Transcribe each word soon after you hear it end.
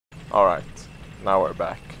Alright, now we're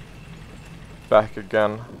back. Back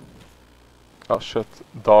again. Oh shit,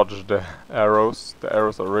 dodge the arrows. The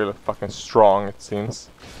arrows are really fucking strong, it seems.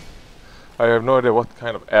 I have no idea what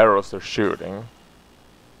kind of arrows they're shooting.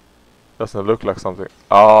 Doesn't look like something.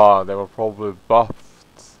 Ah, they were probably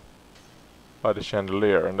buffed by the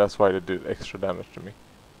chandelier, and that's why they did extra damage to me.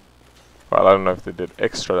 Well, I don't know if they did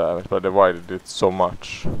extra damage, but why they did so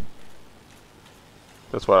much.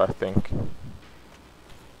 That's what I think.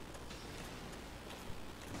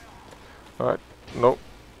 Alright, nope.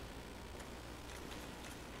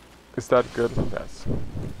 Is that good? Yes.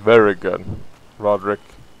 Very good. Roderick,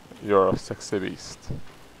 you're a sexy beast.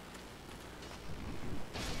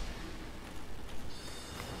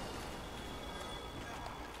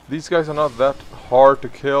 These guys are not that hard to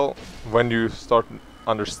kill when you start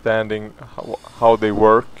understanding how they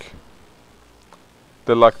work.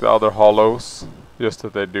 They're like the other hollows, just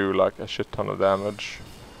that they do like a shit ton of damage.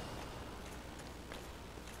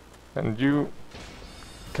 And you...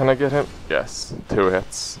 Can I get him? Yes, 2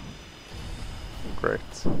 hits. Great.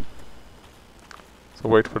 So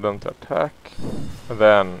wait for them to attack, and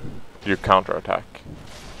then you counter-attack.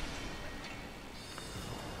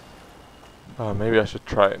 Maybe I should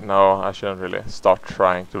try... No, I shouldn't really start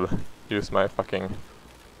trying to use my fucking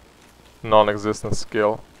non-existent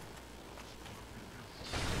skill.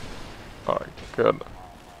 Alright, good.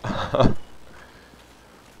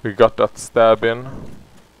 We got that stab in.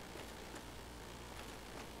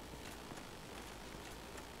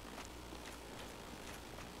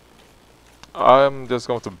 I'm just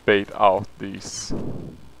going to bait out the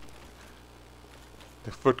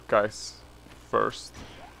foot guys first,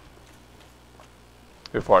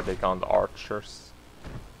 before I take on the archers.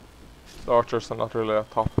 The archers are not really a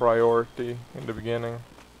top priority in the beginning.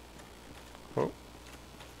 Oh.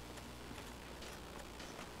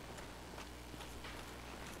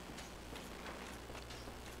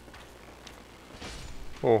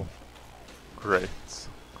 Oh, great,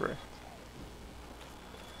 great.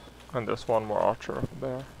 And there's one more archer up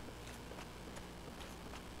there.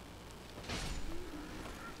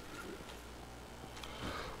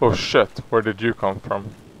 Oh shit, where did you come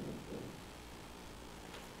from?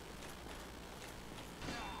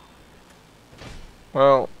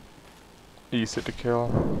 Well, easy to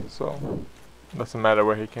kill, so doesn't matter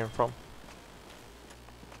where he came from.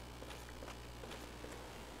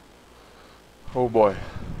 Oh boy,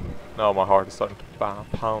 now my heart is starting to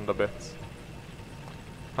pound a bit.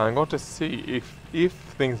 I'm going to see if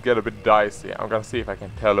things get a bit dicey, I'm gonna see if I can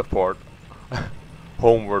teleport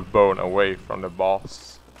Homeward Bone away from the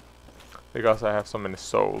boss. Because I have so many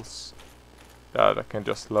souls that I can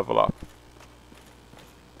just level up.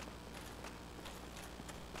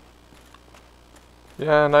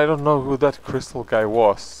 Yeah, and I don't know who that crystal guy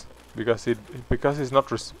was. Because he's not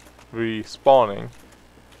respawning.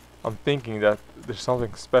 I'm thinking that there's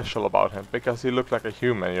something special about him. Because he looked like a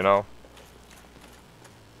human, you know.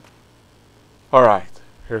 Alright,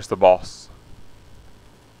 here's the boss.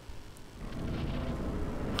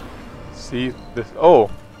 See this. Oh!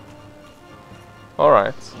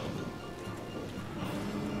 Alright.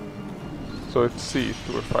 So it's Seath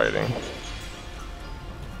we're fighting.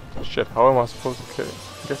 Shit, how am I supposed to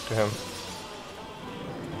get to him?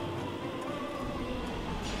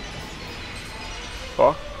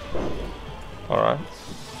 Fuck. Alright.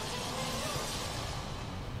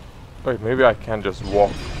 Wait, maybe I can just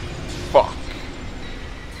walk. Fuck.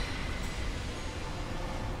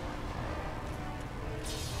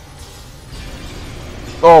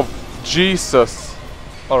 Oh, Jesus.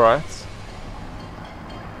 Alright.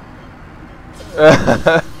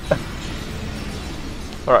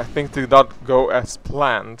 Alright, things did not go as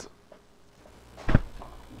planned.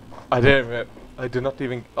 I did not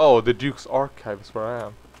even... Oh, the Duke's Archive is where I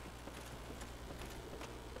am.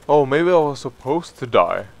 Oh, maybe I was supposed to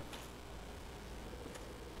die.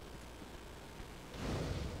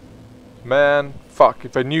 Man, fuck,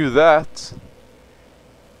 if I knew that...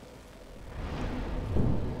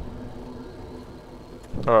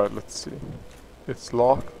 Alright, let's see. It's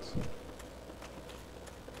locked.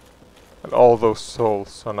 And all those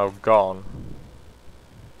souls are now gone.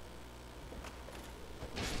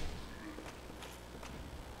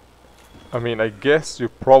 I mean, I guess you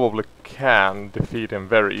probably can defeat him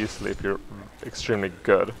very easily if you're extremely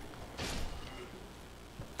good.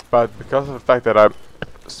 But because of the fact that I'm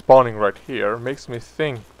spawning right here, makes me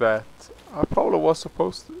think that I probably was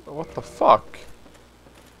supposed to... What the fuck?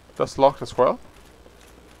 That's locked as well?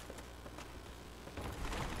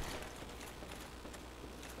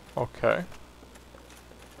 Okay.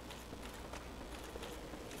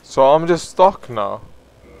 So I'm just stuck now.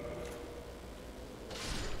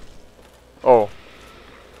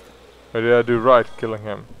 What did I do right killing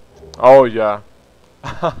him? Oh yeah.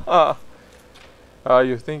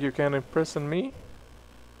 You think you can imprison me?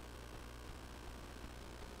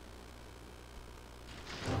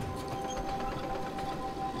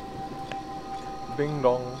 Ding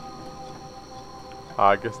dong.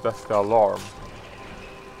 I guess that's the alarm.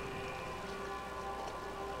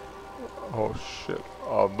 Oh shit.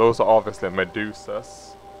 Oh, those are obviously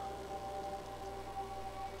Medusas.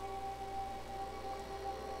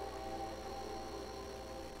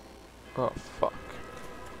 Oh fuck.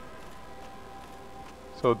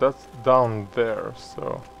 So that's down there,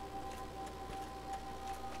 so...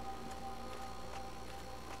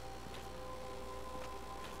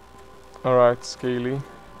 Alright, Scaly.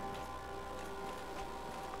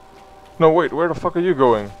 No wait, where the fuck are you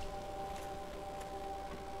going?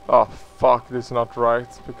 Oh fuck, this is not right,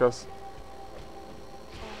 because...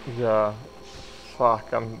 Yeah...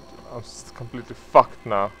 Fuck, I'm completely fucked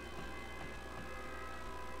now.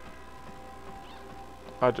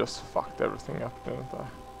 I just fucked everything up, didn't I?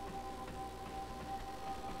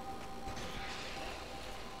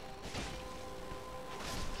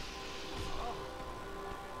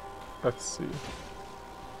 Let's see.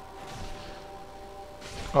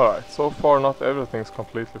 Alright, so far not everything's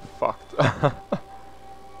completely fucked.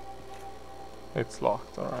 It's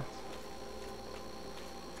locked, alright.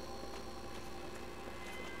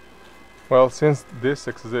 Well, since this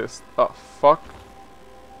exists... Ah, fuck.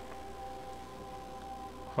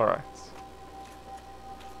 Alright.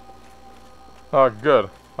 Ah, good.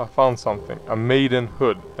 I found something. A maiden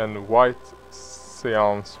hood and white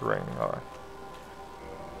seance ring. Alright.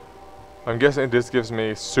 I'm guessing this gives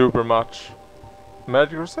me super much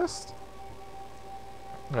magic resist?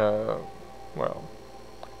 Well.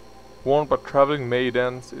 Worn by traveling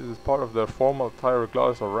maidens, it is part of their formal attire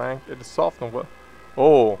regardless of rank. It is soft and well...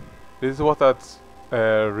 Oh! This is what that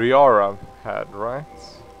Riara had, right?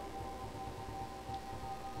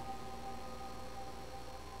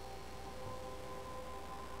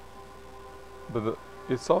 But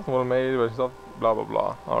it's soft and well made, but it's not blah blah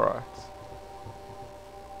blah. Alright.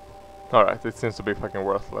 Alright, it seems to be fucking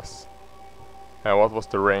worthless. And what was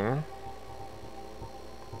the ring?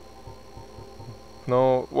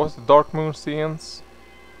 No, what's the Dark Moon Seance?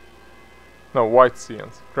 No, White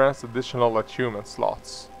Seance. Grants additional attunement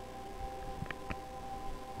slots.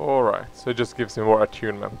 Alright, so it just gives me more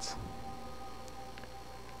attunement.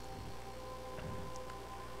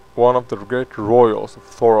 One of the great royals of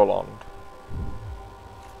Thorolond.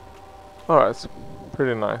 Alright, it's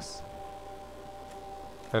pretty nice.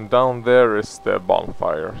 And down there is the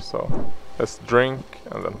bonfire, so let's drink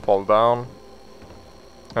and then fall down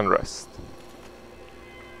and rest.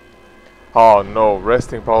 Oh no,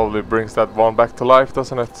 resting probably brings that one back to life,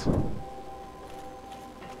 doesn't it?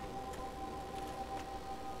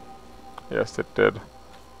 Yes, it did.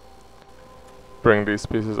 Bring these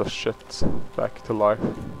pieces of shit back to life.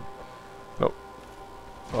 Nope.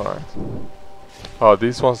 Alright. Oh,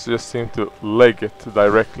 these ones just seem to leg it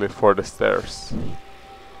directly for the stairs.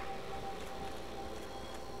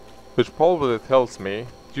 Which probably tells me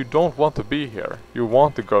you don't want to be here. You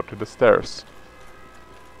want to go to the stairs.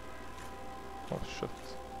 Oh shit.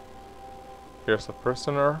 Here's a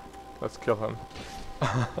prisoner. Let's kill him.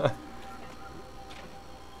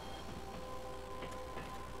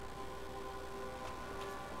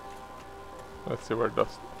 Let's see where it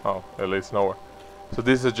does. Oh, it leads nowhere. So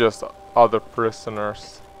these are just other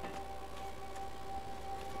prisoners.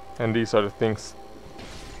 And these are the things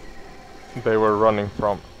they were running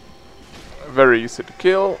from. Very easy to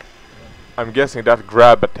kill. I'm guessing that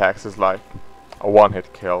grab attacks is like a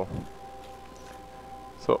one-hit kill.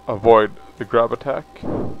 So avoid the grab attack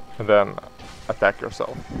and then attack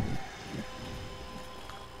yourself.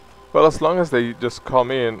 Well, as long as they just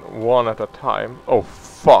come in one at a time. Oh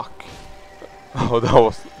fuck. Oh, that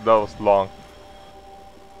was long.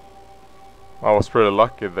 I was pretty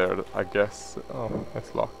lucky there, I guess. Oh,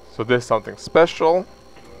 it's locked. So there's something special.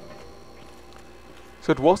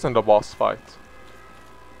 So it wasn't a boss fight.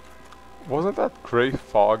 Wasn't that grey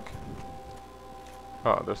fog?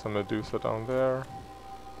 Ah, there's a Medusa down there.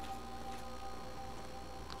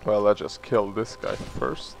 Well, let's just kill this guy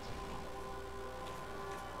first.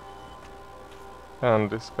 And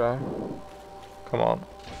this guy. Come on.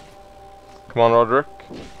 Come on, Roderick.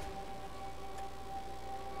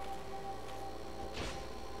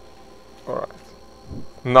 Alright.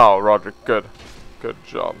 Now, Roderick, good. Good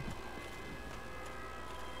job.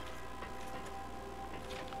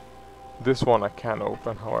 This one I can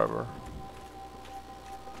open, however.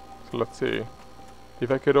 So let's see.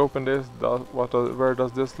 If I could open this, where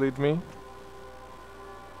does this lead me?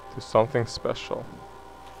 To something special.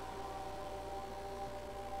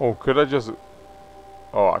 Oh, could I just...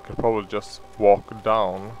 Oh, I could probably just walk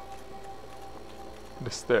down the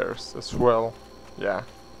stairs as well. Yeah.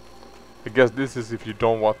 I guess this is if you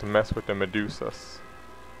don't want to mess with the Medusas.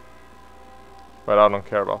 But I don't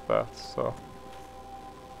care about that, so...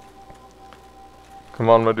 Come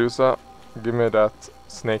on, Medusa. Give me that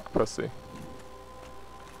snake pussy.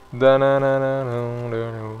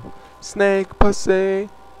 Snake pussy.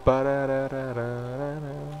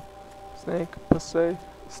 Snake pussy.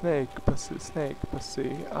 Snake pussy. Snake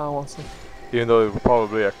pussy. I want some. Even though it would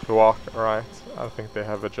probably be a cloaca, right? I don't think they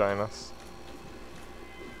have vaginas.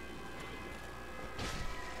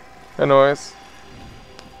 Anyways.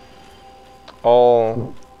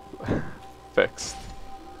 All fixed.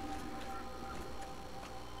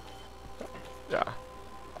 Yeah.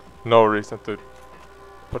 No reason to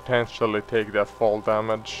potentially take that fall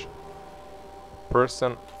damage.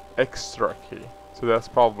 Person extra key. So that's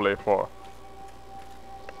probably for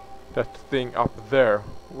that thing up there,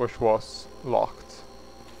 which was locked.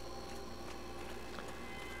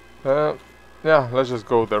 Yeah, let's just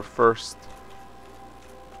go there first.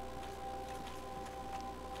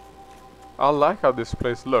 I like how this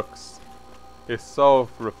place looks. It's so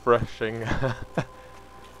refreshing.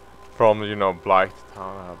 From, you know, Blight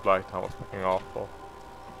Town. Blight Town was fucking awful.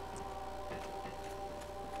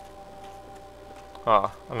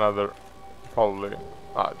 Ah, another, probably,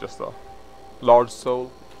 just a large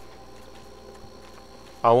soul.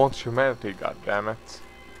 I want humanity, goddammit.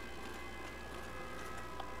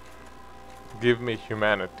 Give me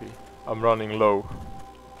humanity. I'm running low.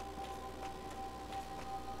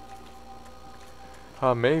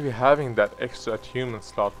 Maybe having that extra human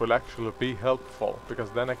slot will actually be helpful, because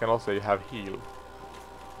then I can also have heal.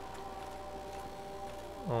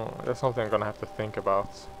 Oh, that's something I'm gonna have to think about.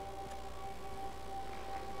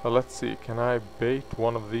 Well, let's see, can I bait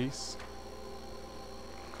one of these?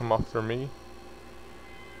 Come after me?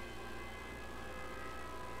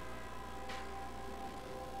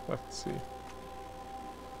 Let's see.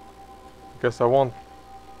 Guess I want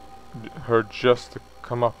her just to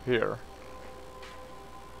come up here.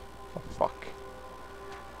 Oh, fuck.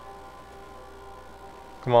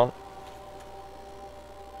 Come on.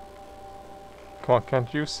 Come on,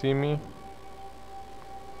 can't you see me?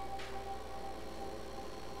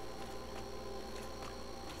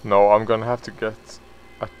 No, I'm gonna have to get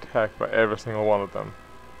attacked by every single one of them.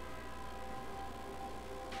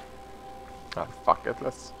 Ah, fuck it,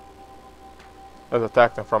 let's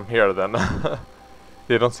attack them from here then.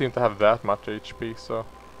 They don't seem to have that much HP, so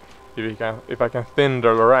if I can thin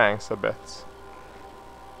their ranks a bit,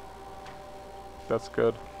 that's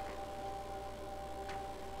good.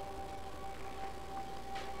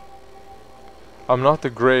 I'm not the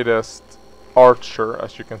greatest archer,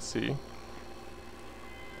 as you can see.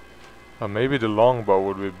 Maybe the longbow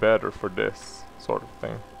would be better for this sort of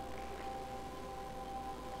thing.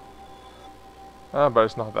 But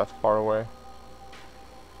it's not that far away.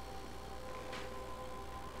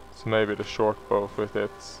 So maybe the short bow with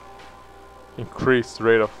its increased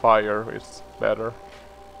rate of fire is better.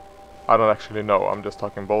 I don't actually know, I'm just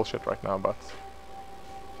talking bullshit right now, but...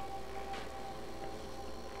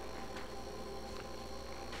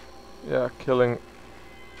 Yeah, killing...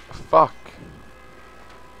 Fuck!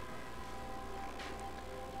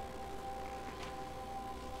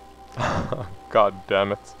 God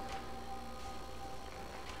damn it.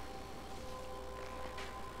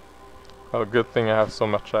 Well, good thing I have so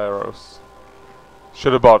much arrows.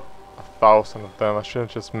 Should have bought 1,000 of them. I should have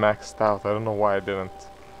just maxed out. I don't know why I didn't.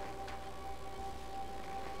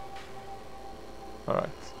 Alright.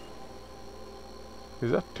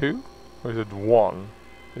 Is that 2? Or is it 1?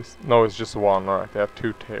 No, it's just 1. Alright, they have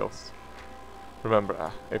 2 tails.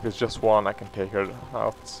 Remember, if it's just 1, I can take her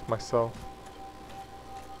out myself.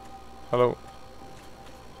 Hello.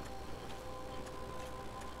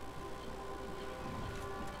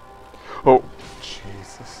 Oh,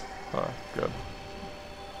 Jesus. Alright, good.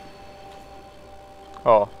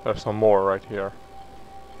 Oh, there's some more right here.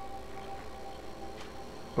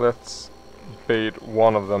 Let's bait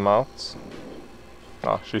one of them out.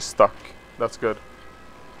 Ah, she's stuck. That's good.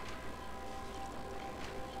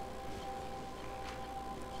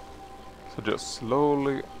 So just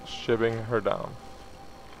slowly shivving her down.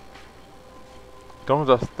 Don't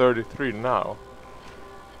have 33 now.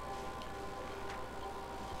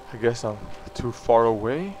 I guess I'm too far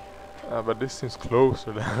away, but this seems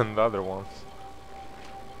closer than the other ones.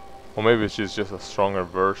 Or maybe she's just a stronger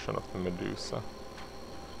version of the Medusa.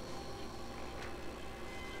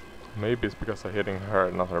 Maybe it's because I'm hitting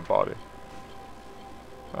her, not her body.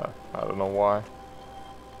 I don't know why.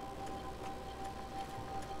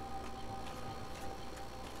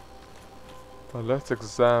 But let's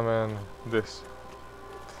examine this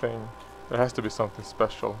thing. There has to be something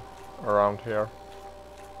special around here.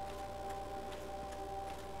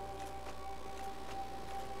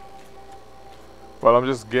 Well, I'm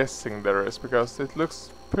just guessing there is, because it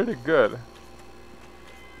looks pretty good.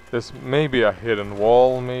 There's maybe a hidden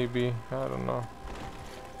wall, maybe. I don't know.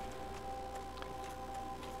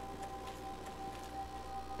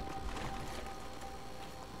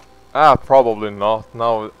 Ah, probably not.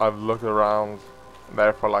 Now I've looked around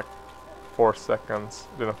there for like 4 seconds.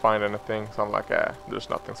 Didn't find anything, so I'm like, there's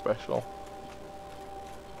nothing special.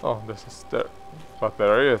 Oh, there's a stair. But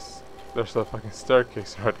there is. There's a fucking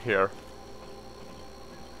staircase right here.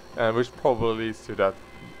 And which probably leads to that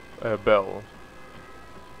bell.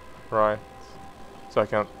 Right. So I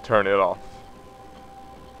can turn it off.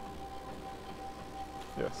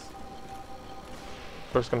 Yes.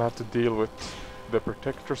 First gonna have to deal with the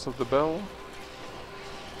protectors of the bell.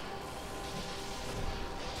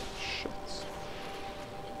 Shit.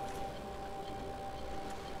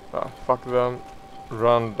 Ah, fuck them.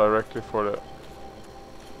 Run directly for the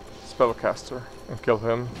spellcaster and kill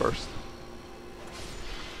him first.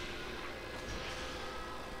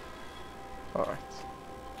 Alright.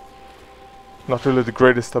 Not really the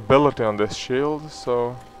greatest ability on this shield,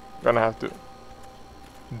 so gonna have to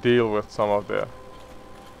deal with some of the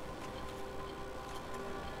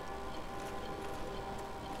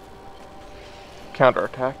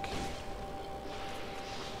counterattack.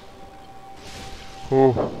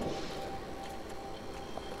 Ooh.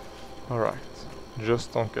 Alright.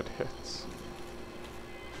 Just don't get hit.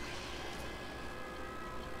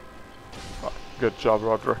 Ah, good job,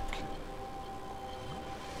 Roderick.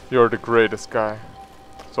 You're the greatest guy.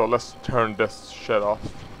 So let's turn this shit off.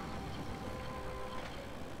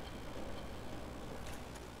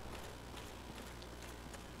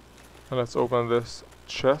 And let's open this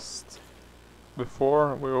chest.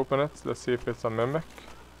 Before we open it, let's see if it's a mimic.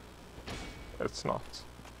 It's not.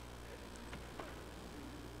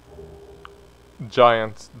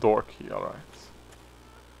 Giant door key, alright.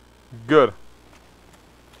 Good.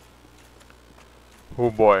 Oh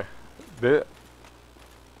boy.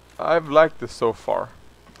 I've liked this so far.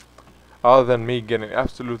 Other than me getting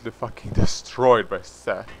absolutely fucking destroyed by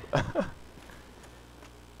Seath.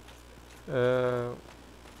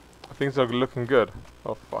 Things are looking good.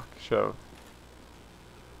 Oh fuck, shit.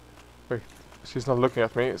 Wait, she's not looking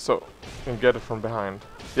at me, so I can get it from behind.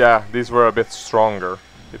 Yeah, these were a bit stronger,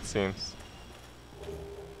 it seems.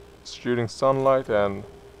 Shooting sunlight and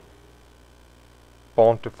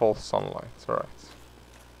bountiful sunlight, alright.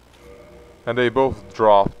 And they both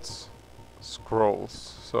dropped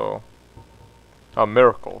scrolls, so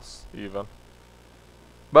miracles even.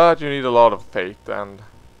 But you need a lot of faith. And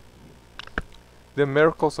the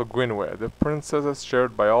miracles of Gwynway, the princesses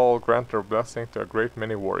shared by all, grant their blessing to a great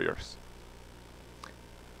many warriors.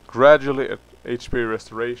 Gradually HP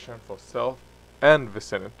restoration for self and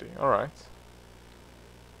vicinity. Alright.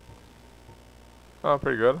 Oh,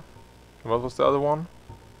 pretty good. What was the other one?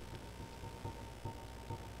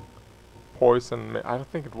 Poison mist. I don't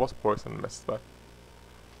think it was poison mist, but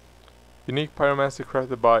unique pyromancy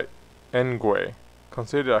crafted by Ngwe.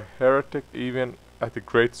 Considered a heretic even at the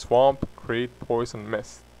Great Swamp. Create poison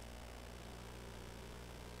mist.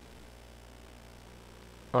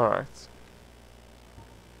 Alright.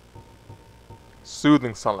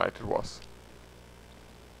 Soothing sunlight it was.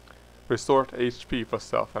 Restored HP for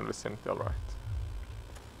self and vicinity, alright.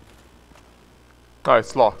 Ah,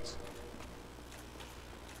 it's locked.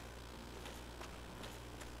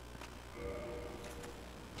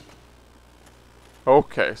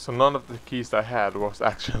 Okay, so none of the keys I had was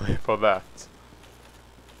actually for that.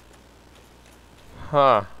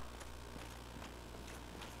 Huh.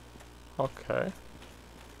 Okay.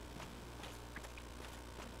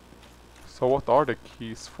 So what are the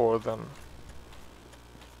keys for then?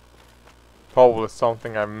 Probably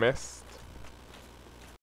something I missed.